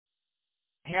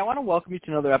Hey, I want to welcome you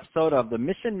to another episode of the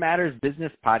Mission Matters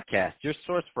Business Podcast, your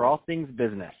source for all things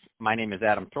business. My name is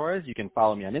Adam Torres. You can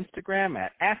follow me on Instagram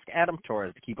at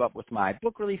AskAdamTorres to keep up with my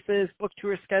book releases, book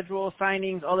tour schedule,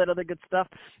 signings, all that other good stuff.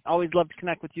 Always love to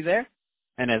connect with you there.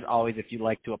 And as always, if you'd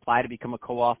like to apply to become a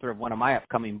co-author of one of my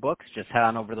upcoming books, just head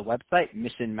on over to the website,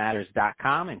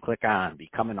 missionmatters.com, and click on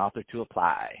Become an Author to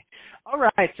apply. All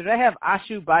right, so today I have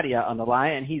Ashu Bhatia on the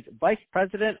line, and he's Vice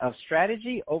President of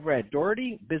Strategy over at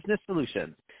Doherty Business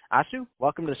Solutions. Ashu,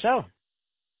 welcome to the show.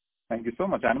 Thank you so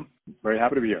much, Adam. Very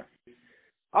happy to be here.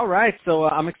 All right, so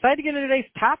I'm excited to get into today's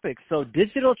topic, so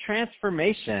digital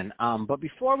transformation. But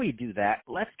before we do that,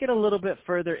 let's get a little bit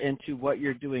further into what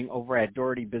you're doing over at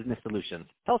Doherty Business Solutions.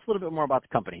 Tell us a little bit more about the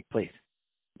company, please.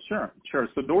 Sure.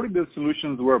 So Doherty Business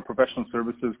Solutions, we're a professional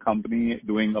services company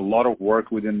doing a lot of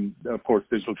work within, of course,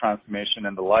 digital transformation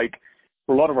and the like.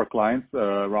 For a lot of our clients,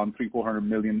 around $300-400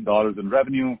 million in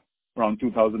revenue, around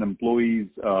 2,000 employees,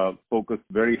 focused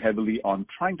very heavily on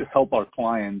trying to help our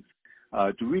clients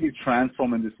to really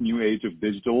transform in this new age of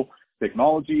digital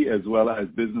technology as well as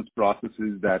business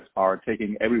processes that are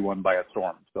taking everyone by a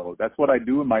storm. So that's what I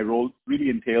do, and my role really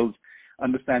entails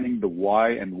understanding the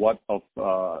why and what of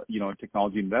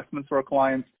technology investments for our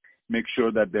clients, make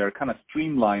sure that they're kind of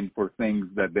streamlined for things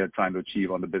that they're trying to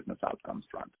achieve on the business outcomes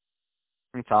front.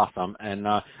 That's awesome, and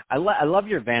I love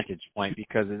your vantage point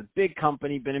because it's a big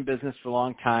company, been in business for a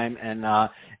long time,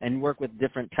 and work with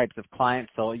different types of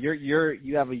clients. So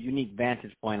you have a unique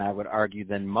vantage point, I would argue,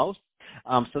 than most.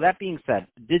 So that being said,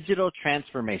 digital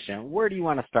transformation. Where do you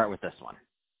want to start with this one?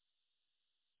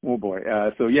 Oh boy,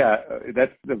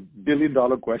 that's the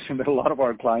billion-dollar question that a lot of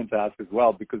our clients ask as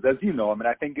well. Because as you know,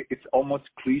 I think it's almost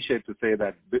cliche to say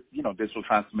that digital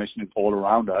transformation is all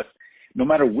around us. No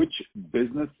matter which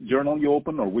business journal you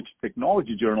open or which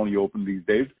technology journal you open these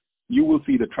days, you will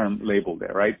see the term labeled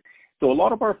there, right? So a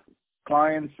lot of our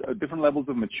clients, different levels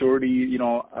of maturity,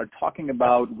 are talking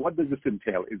about what does this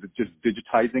entail? Is it just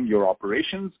digitizing your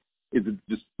operations? Is it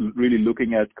just really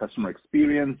looking at customer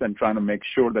experience and trying to make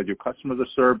sure that your customers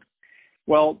are served?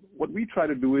 Well, what we try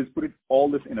to do is put all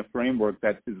this in a framework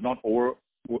that is not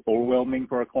overwhelming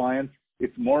for our clients.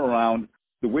 It's more around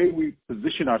the way we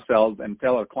position ourselves and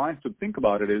tell our clients to think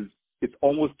about it is it's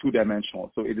almost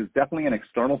two-dimensional. So it is definitely an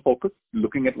external focus,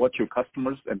 looking at what your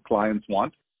customers and clients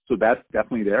want. So that's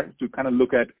definitely there to kind of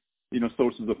look at,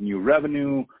 sources of new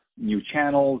revenue, new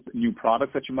channels, new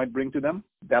products that you might bring to them.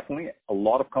 Definitely a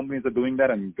lot of companies are doing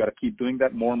that, and you've got to keep doing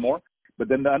that more and more. But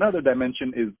then another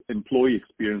dimension is employee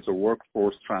experience or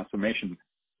workforce transformation.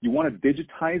 You want to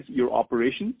digitize your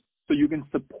operations so you can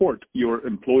support your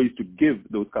employees to give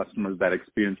those customers that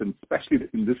experience. And especially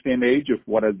in this day and age of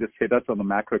what has just hit us on the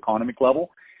macroeconomic level,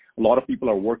 a lot of people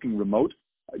are working remote.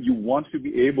 You want to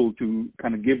be able to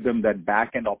kind of give them that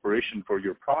back-end operation for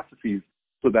your processes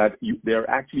so that they're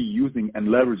actually using and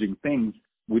leveraging things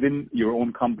within your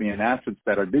own company and assets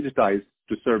that are digitized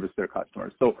to service their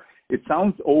customers. So it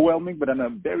sounds overwhelming, but in a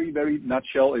very, very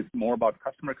nutshell, it's more about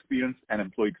customer experience and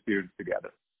employee experience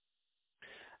together.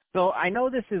 So I know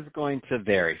this is going to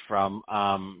vary from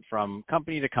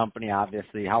company to company,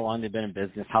 obviously, how long they've been in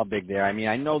business, how big they are.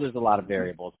 I know there's a lot of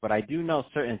variables, but I do know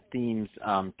certain themes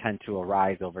tend to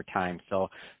arise over time. So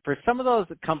for some of those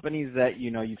companies that,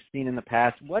 you've seen in the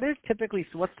past, what's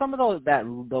some of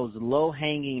those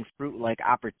low-hanging fruit-like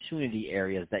opportunity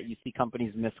areas that you see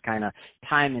companies miss kind of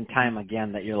time and time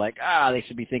again that you're like, they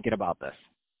should be thinking about this?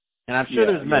 And I'm sure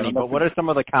there's many, but what are some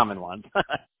of the common ones?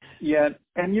 Yeah,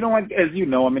 and as you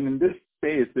know, in this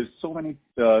space, there's so many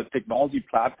technology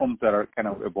platforms that are kind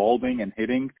of evolving and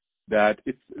hitting that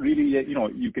it's really,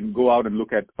 you can go out and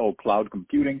look at, cloud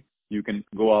computing. You can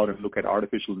go out and look at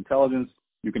artificial intelligence.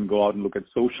 You can go out and look at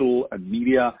social and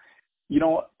media.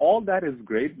 All that is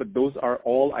great, but those are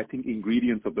all, I think,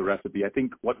 ingredients of the recipe. I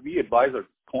think what we advise our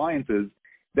clients is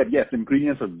that, yes,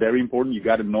 ingredients are very important. You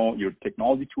got to know your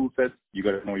technology tool sets. You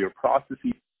got to know your processes.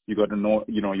 You got to know,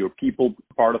 your people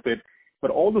part of it.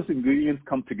 But all those ingredients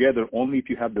come together only if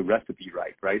you have the recipe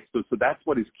right? So that's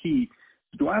what is key.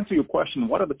 To answer your question,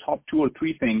 what are the top 2 or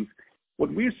 3 things?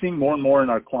 What we're seeing more and more in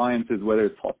our clients is whether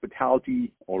it's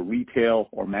hospitality or retail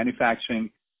or manufacturing,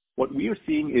 what we are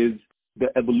seeing is the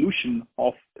evolution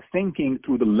of thinking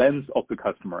through the lens of the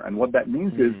customer. And what that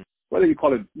means is, whether you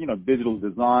call it, digital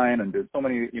design, and there's so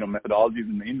many, methodologies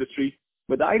in the industry,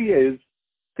 but the idea is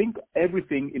think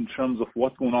everything in terms of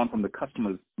what's going on from the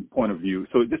customer's point of view.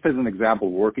 So just as an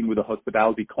example, working with a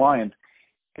hospitality client,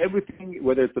 everything,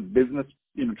 whether it's a business,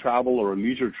 travel or a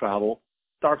leisure travel,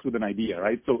 starts with an idea,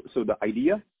 right? So the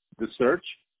idea, the search,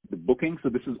 the booking, so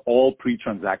this is all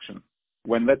pre-transaction.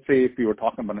 When, let's say, if you were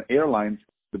talking about an airlines,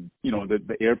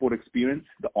 the airport experience,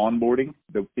 the onboarding,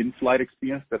 the in-flight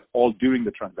experience, that's all during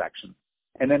the transaction.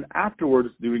 And then afterwards,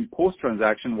 during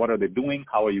post-transaction, what are they doing?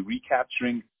 How are you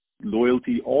recapturing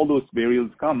loyalty? All those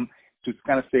variables come to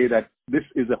kind of say that this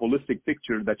is a holistic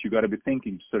picture that you got to be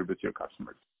thinking to service your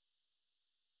customers.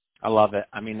 I love it.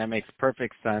 I mean, that makes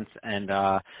perfect sense.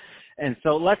 And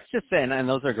so let's just say, and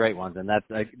those are great ones, and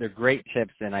they're great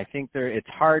tips. And I think it's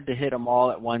hard to hit them all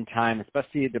at one time,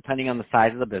 especially depending on the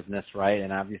size of the business, right?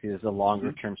 And obviously, there's a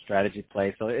longer-term strategy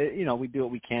play. So we do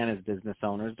what we can as business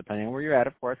owners, depending on where you're at,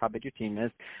 of course, how big your team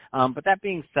is. But that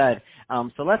being said,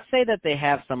 so let's say that they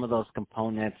have some of those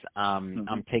components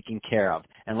taken care of,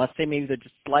 and let's say maybe they're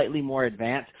just slightly more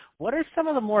advanced. What are some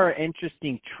of the more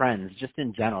interesting trends, just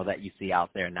in general, that you see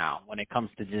out there now when it comes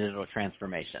to digital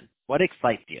transformation? What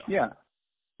excites you?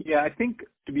 Yeah, I think,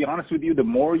 to be honest with you, the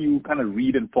more you kind of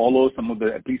read and follow some of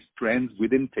the, at least, trends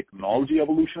within technology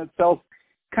evolution itself,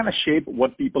 kind of shape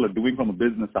what people are doing from a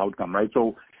business outcome, right?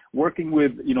 So working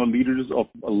with, leaders of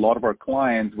a lot of our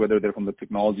clients, whether they're from the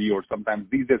technology or sometimes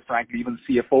these days, frankly, even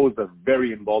CFOs are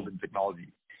very involved in technology.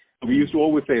 We used to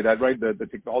always say that, right? The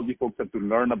technology folks have to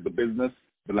learn up the business,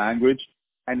 the language.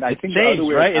 And I think changed,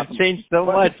 right? It's changed so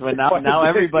much, but now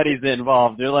everybody's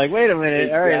involved. They're like, wait a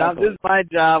minute, all right, this is my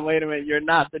job. Wait a minute, you're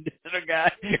not the digital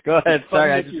guy. Go ahead.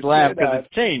 Sorry, I just laughed because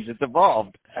it's changed. It's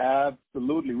evolved.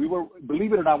 Absolutely.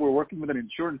 Believe it or not, we're working with an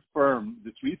insurance firm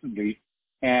just recently,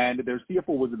 and their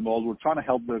CFO was involved. We're trying to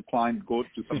help the client go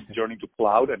to some journey to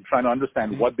cloud and trying to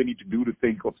understand what they need to do to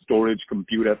think of storage,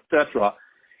 compute, etc.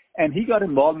 And he got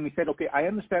involved and he said, okay, I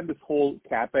understand this whole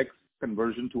CapEx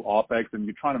conversion to OpEx and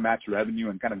you're trying to match revenue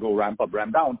and kind of go ramp up,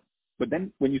 ramp down. But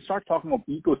then when you start talking about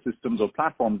ecosystems or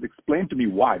platforms, explain to me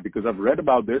why, because I've read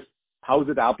about this. How is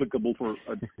it applicable for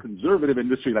a conservative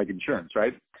industry like insurance,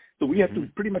 right? So we have to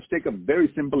pretty much take a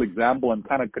very simple example and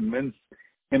kind of convince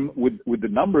him with the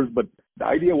numbers. But the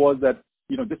idea was that,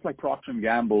 just like Procter &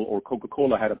 Gamble or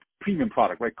Coca-Cola had a premium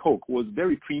product, right? Coke was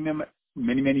very premium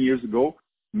many, many years ago.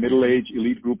 Middle-aged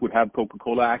elite group would have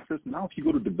Coca-Cola access. Now, if you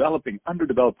go to developing,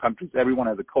 underdeveloped countries, everyone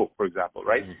has a Coke, for example,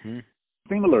 right?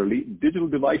 Similarly, digital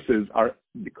devices are,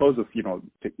 because of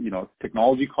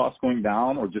technology costs going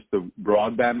down or just the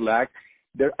broadband lag,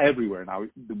 they're everywhere now.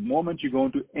 The moment you go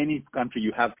into any country,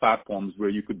 you have platforms where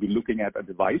you could be looking at a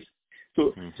device.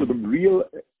 So the real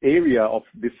area of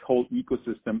this whole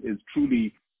ecosystem is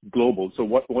truly global. So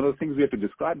one of the things we have to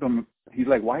describe to him, he's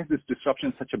like, why is this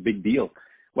disruption such a big deal?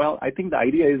 Well, I think the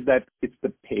idea is that it's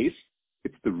the pace,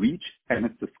 it's the reach, and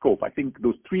it's the scope. I think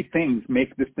those three things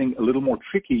make this thing a little more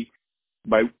tricky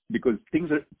because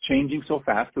things are changing so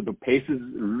fast, so the pace is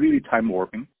really time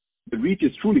warping. The reach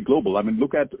is truly global. I mean,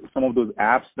 look at some of those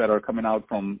apps that are coming out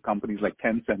from companies like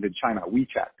Tencent in China,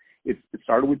 WeChat. It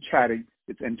started with chatting,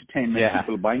 it's entertainment,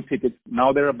 people buying tickets.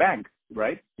 Now they're a bank,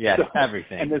 right? Yeah, so,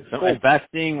 everything. And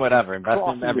investing, whatever,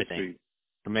 investing in everything.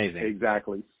 It's amazing.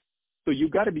 Exactly. So you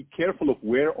got to be careful of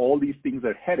where all these things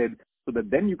are headed so that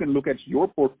then you can look at your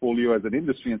portfolio as an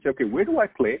industry and say, okay, where do I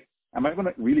play? Am I going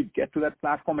to really get to that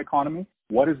platform economy?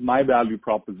 What is my value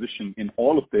proposition in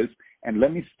all of this? And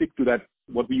let me stick to that,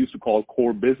 what we used to call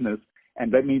core business.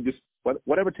 And let me just,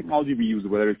 whatever technology we use,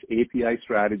 whether it's API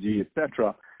strategy,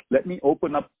 etc., let me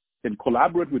open up and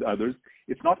collaborate with others.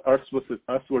 It's not us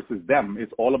versus them.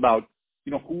 It's all about,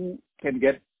 who can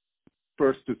get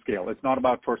first to scale. It's not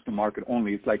about first to market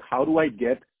only. It's like, how do I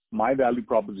get my value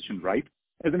proposition right?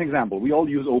 As an example, we all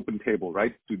use OpenTable,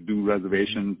 right, to do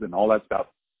reservations and all that stuff.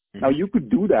 Now, you could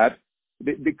do that.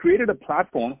 They created a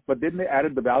platform, but then they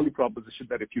added the value proposition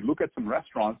that if you look at some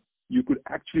restaurants, you could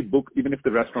actually book, even if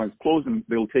the restaurant is closed, and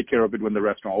they'll take care of it when the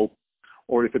restaurant opens.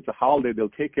 Or if it's a holiday, they'll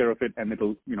take care of it and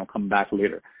it'll, come back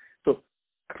later. So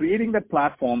creating that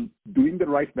platform, doing the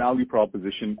right value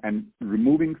proposition, and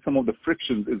removing some of the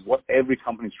frictions is what every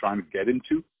company is trying to get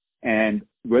into. And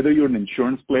whether you're an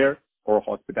insurance player or a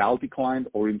hospitality client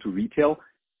or into retail,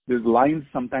 these lines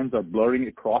sometimes are blurring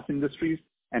across industries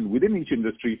and within each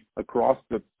industry across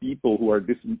the people who are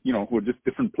who are just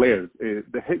different players.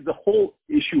 The whole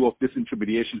issue of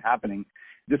disintermediation happening,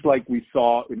 just like we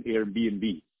saw in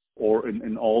Airbnb or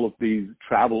in all of these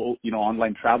travel,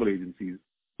 online travel agencies.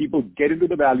 People get into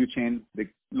the value chain, they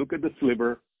look at the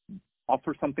sliver,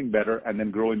 offer something better, and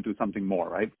then grow into something more,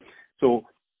 right? So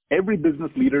every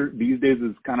business leader these days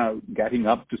is kind of getting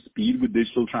up to speed with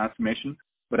digital transformation.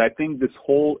 But I think this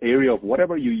whole area of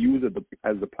whatever you use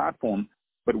as the platform,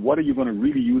 but what are you going to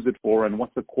really use it for and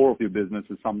what's the core of your business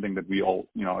is something that we all,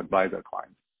 advise our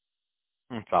clients.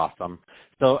 That's awesome.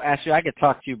 So, Ashu, I could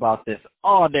talk to you about this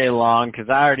all day long because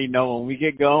I already know when we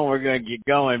get going, we're going to get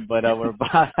going, but we're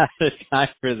about out of time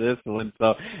for this one.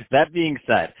 So, that being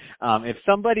said, if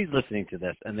somebody's listening to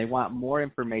this and they want more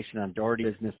information on Doherty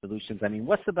Business Solutions, I mean,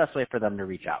 what's the best way for them to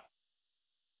reach out?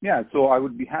 Yeah, so I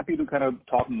would be happy to kind of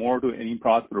talk more to any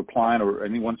prospect or client or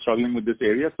anyone struggling with this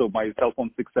area. So my cell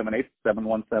phone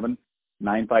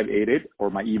 678-717-9588 or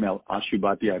my email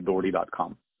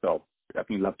ashubhatia@doherty.com. So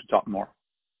definitely love to talk more.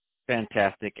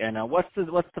 Fantastic. And what's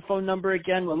the phone number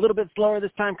again? A little bit slower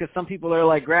this time because some people are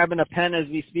like grabbing a pen as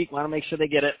we speak. Want to make sure they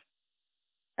get it.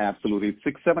 Absolutely.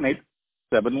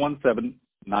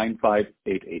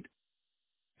 678-717-9588.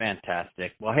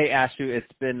 Fantastic. Well, hey, Ashu,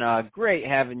 it's been great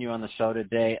having you on the show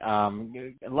today. I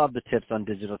love the tips on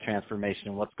digital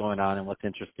transformation, what's going on and what's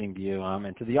interesting to you.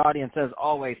 And to the audience, as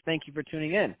always, thank you for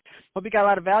tuning in. Hope you got a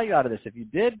lot of value out of this. If you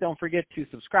did, don't forget to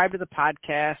subscribe to the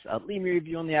podcast, leave me a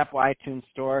review on the Apple iTunes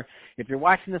Store. If you're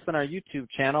watching this on our YouTube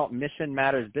channel, Mission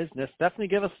Matters Business, definitely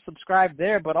give us a subscribe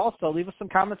there, but also leave us some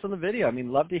comments on the video. I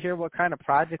mean, love to hear what kind of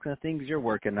projects and things you're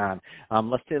working on.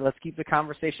 Let's keep the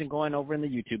conversation going over in the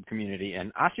YouTube community.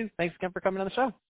 And Ashu, thanks again for coming on the show.